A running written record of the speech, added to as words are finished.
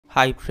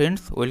Hi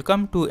friends,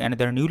 welcome to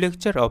another new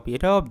lecture of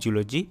Era of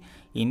Zoology.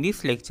 In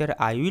this lecture,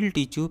 I will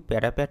teach you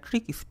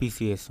Parapatric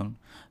speciation.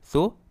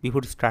 So,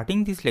 before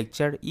starting this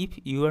lecture, if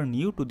you are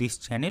new to this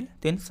channel,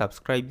 then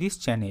subscribe this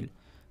channel.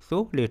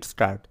 So, let's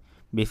start.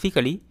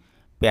 Basically,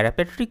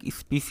 Parapatric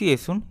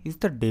speciation is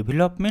the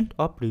development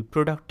of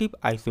reproductive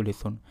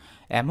isolation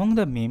among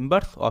the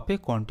members of a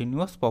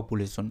continuous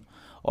population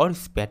or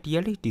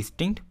spatially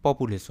distinct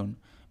population,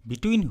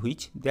 between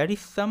which there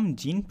is some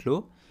gene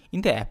flow in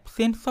the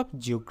absence of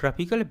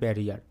geographical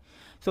barrier.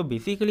 So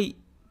basically,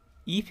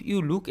 if you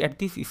look at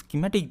this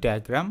schematic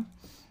diagram,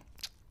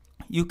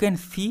 you can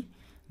see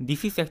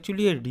this is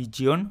actually a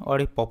region or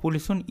a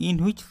population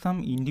in which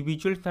some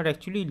individuals are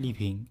actually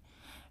living,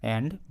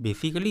 and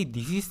basically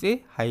this is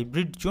a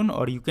hybrid zone,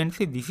 or you can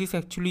say this is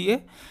actually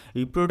a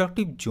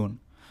reproductive zone.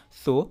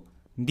 So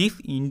these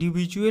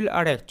individuals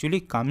are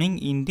actually coming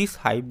in this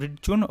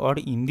hybrid zone or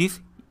in this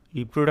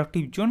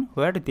reproductive zone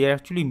where they are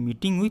actually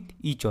meeting with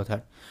each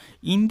other.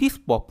 In this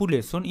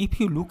population,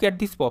 if you look at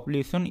this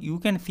population, you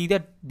can see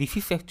that this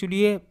is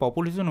actually a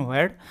population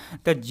where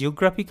the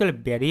geographical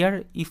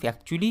barrier is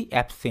actually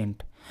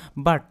absent,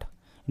 but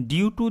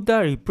due to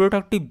the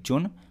reproductive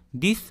zone,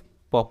 these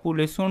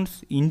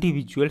populations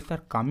individuals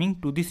are coming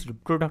to this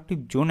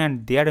reproductive zone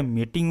and they are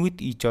mating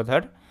with each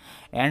other,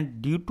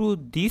 and due to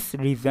this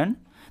reason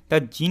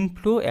the gene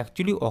flow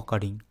actually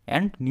occurring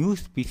and new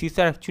species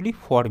are actually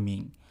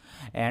forming.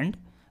 And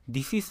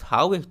this is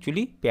how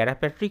actually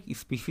parapatric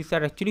species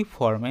are actually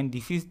formed, and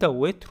this is the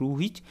way through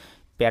which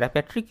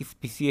parapatric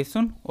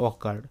speciation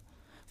occurred.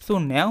 So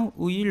now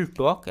we will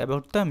talk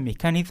about the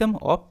mechanism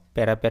of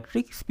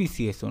parapatric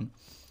speciation.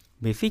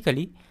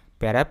 Basically,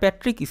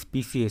 parapatric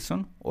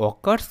speciation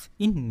occurs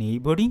in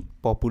neighboring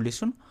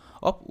population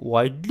of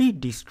widely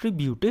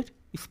distributed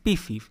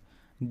species.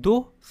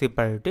 Though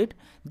separated,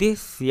 they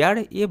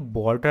share a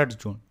border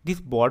zone. This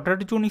border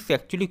zone is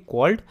actually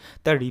called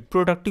the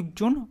reproductive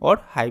zone or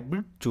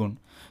hybrid zone.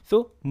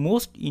 So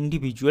most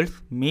individuals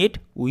mate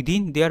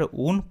within their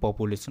own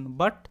population,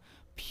 but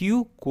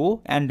few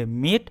go and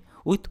mate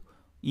with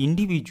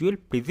individual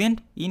present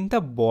in the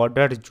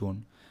border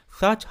zone.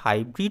 Such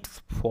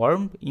hybrids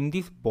formed in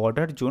this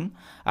border zone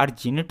are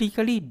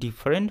genetically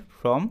different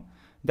from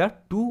the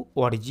two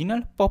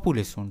original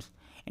populations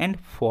and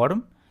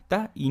form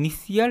the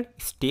initial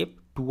step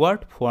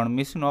toward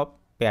formation of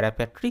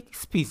parapatric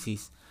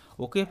species.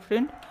 Okay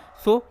friend,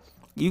 so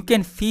you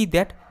can see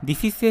that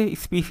this is a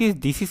species,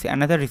 this is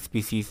another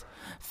species.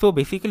 So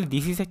basically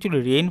this is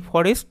actually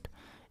rainforest,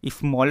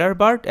 smaller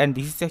bird, and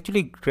this is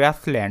actually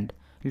grassland,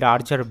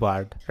 larger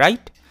bird,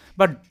 right?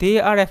 But they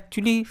are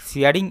actually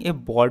sharing a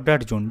border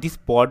zone. This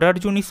border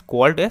zone is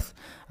called as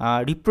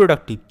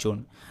reproductive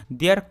zone.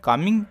 They are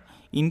coming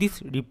in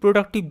this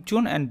reproductive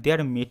zone and they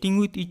are mating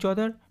with each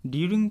other.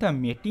 During the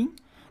mating,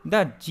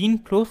 the gene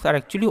flows are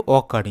actually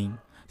occurring,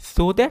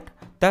 so that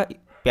the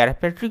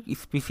parapatric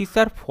species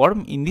are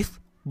formed in this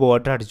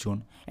border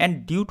zone.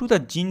 And due to the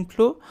gene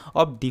flow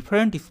of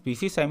different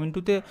species, I mean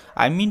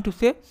to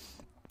say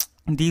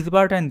this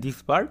bird and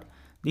this bird,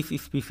 this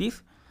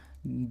species,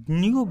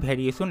 new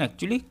variation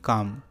actually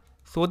come,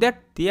 so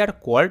that they are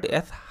called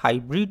as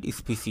hybrid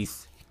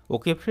species.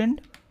 Okay friend,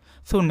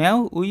 so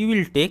now we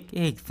will take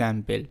an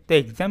example. The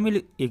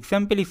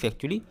example is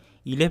actually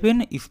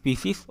 11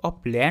 species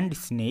of land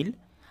snail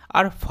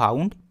are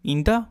found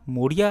in the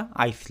Moria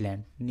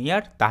Island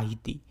near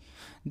Tahiti.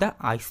 The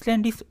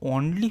island is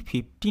only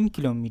 15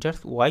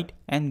 kilometers wide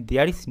and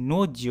there is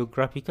no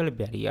geographical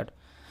barrier.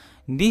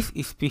 These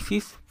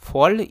species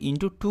fall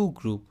into two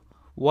groups.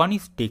 One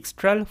is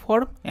dextral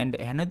form and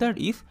another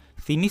is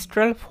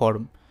sinistral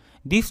form.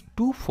 These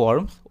two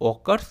forms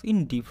occurs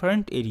in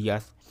different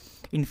areas.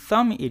 In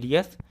some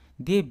areas,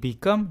 they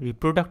become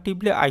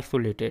reproductively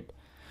isolated.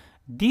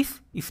 These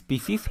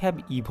species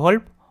have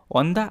evolved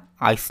on the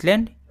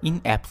island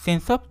in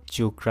absence of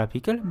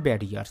geographical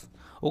barriers.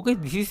 Okay,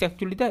 this is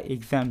actually the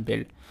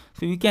example.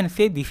 So you can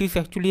say this is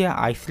actually an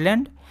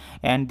Iceland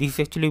and this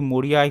is actually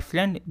Moria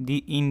Island.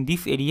 In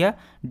this area,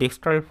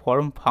 dextral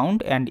form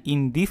found, and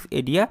in this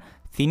area,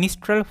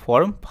 sinistral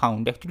form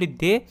found. Actually,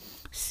 they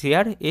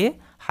share a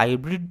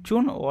hybrid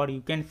zone, or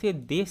you can say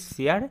they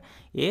share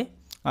a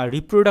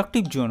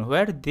reproductive zone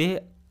where they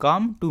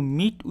come to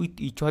meet with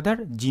each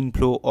other, gene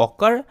flow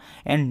occur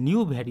and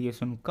new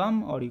variation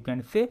come, or you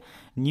can say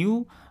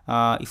new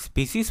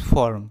species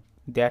form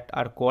that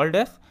are called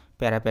as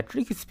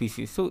parapatric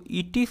species. So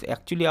it is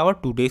actually our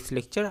today's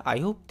lecture. I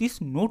hope this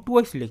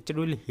note-wise lecture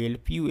will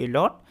help you a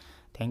lot.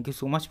 Thank you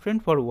so much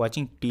friend for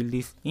watching till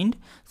this end.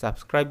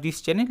 Subscribe this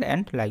channel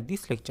and like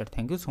this lecture.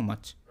 Thank you so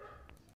much.